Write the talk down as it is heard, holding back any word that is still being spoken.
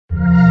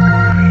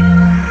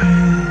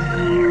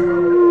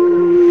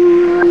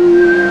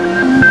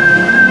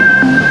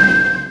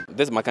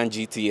This Macan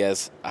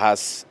GTS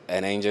has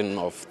an engine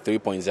of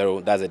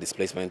 3.0, that's a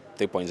displacement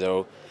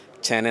 3.0,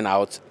 churning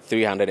out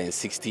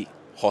 360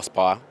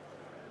 horsepower,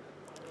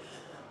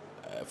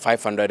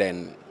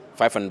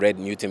 500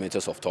 Newton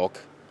meters of torque,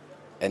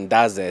 and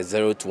does a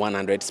 0 to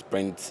 100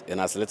 sprint in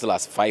as little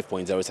as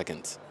 5.0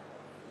 seconds.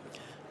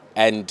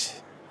 And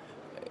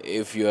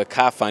if you're a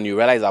car fan, you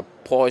realize that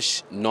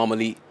Porsche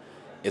normally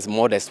is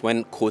modest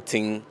when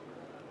quoting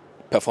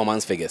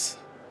performance figures.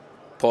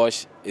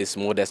 Porsche is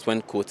modest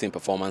when quoting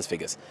performance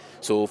figures.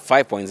 So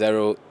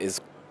 5.0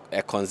 is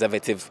a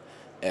conservative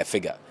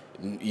figure.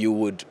 You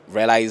would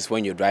realize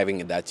when you're driving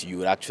it that you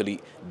would actually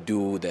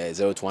do the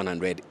 0 to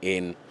 100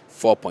 in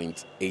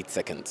 4.8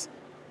 seconds.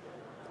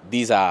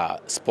 These are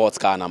sports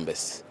car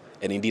numbers.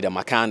 And indeed, a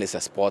Macan is a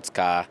sports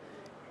car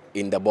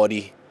in the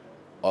body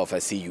of a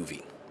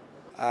CUV.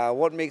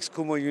 What makes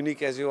Kumho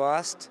unique, as you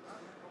asked?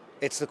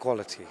 It's the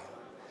quality.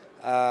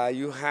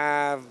 You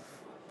have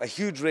a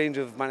huge range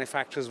of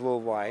manufacturers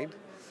worldwide.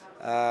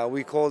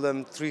 We call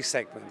them three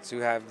segments. You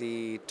have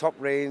the top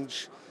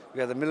range,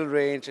 you have the middle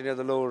range, and you have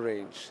the lower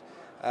range.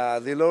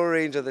 The lower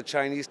range are the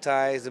Chinese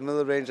tires, the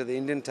middle range are the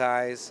Indian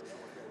tires.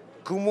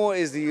 Kumho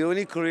is the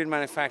only Korean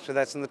manufacturer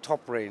that's in the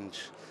top range,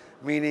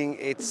 meaning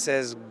it's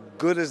as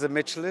good as the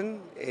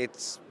Michelin,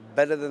 it's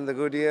better than the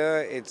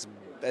Goodyear, it's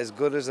as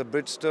good as the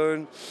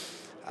Bridgestone,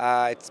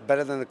 it's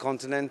better than the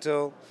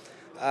Continental.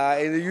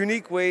 In a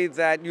unique way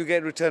that you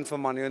get return for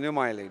money on your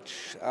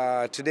mileage.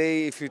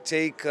 Today, if you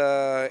take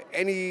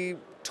any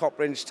top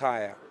range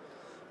tire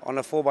on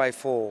a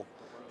 4x4,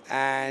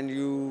 and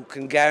you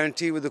can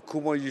guarantee with the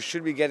Kumho you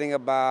should be getting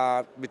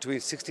about between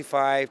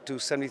 65 to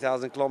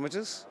 70,000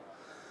 kilometers.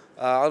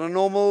 On a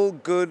normal,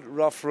 good,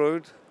 rough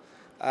road,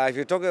 if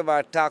you're talking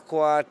about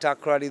Takwa,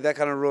 Takrady, that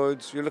kind of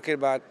roads, you're looking at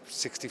about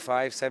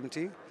 65,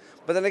 70.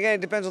 But then again,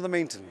 it depends on the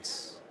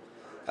maintenance.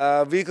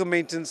 Vehicle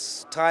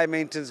maintenance, tire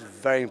maintenance,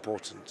 very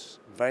important.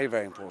 Very,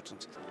 very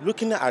important.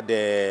 Looking at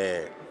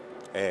the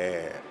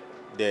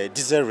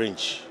diesel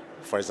range,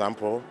 for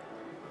example,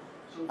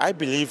 I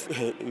believe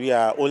we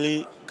are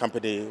only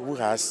company who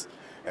has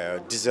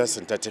diesel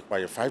synthetic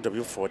by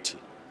 5W40.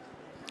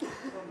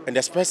 And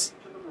the space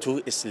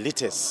to its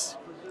latest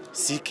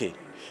CK.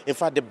 In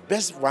fact, the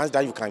best ones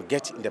that you can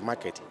get in the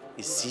market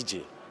is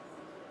CJ.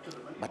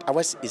 But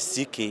ours is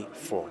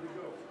CK4.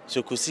 So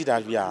you could see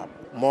that we are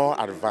more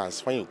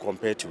advanced when you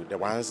compare to the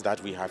ones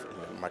that we have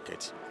in the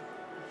market.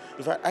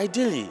 In fact,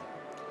 ideally,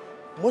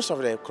 most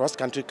of the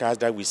cross-country cars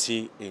that we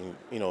see in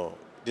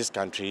this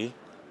country,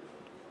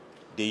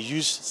 they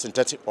use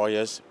synthetic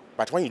oils,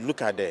 but when you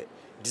look at the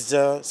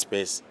diesel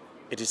space,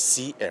 it is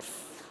CF.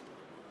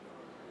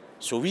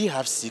 So we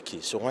have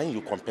CK, so when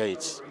you compare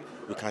it,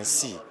 you can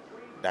see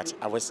that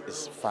ours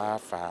is far,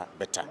 far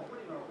better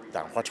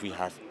than what we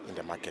have in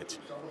the market.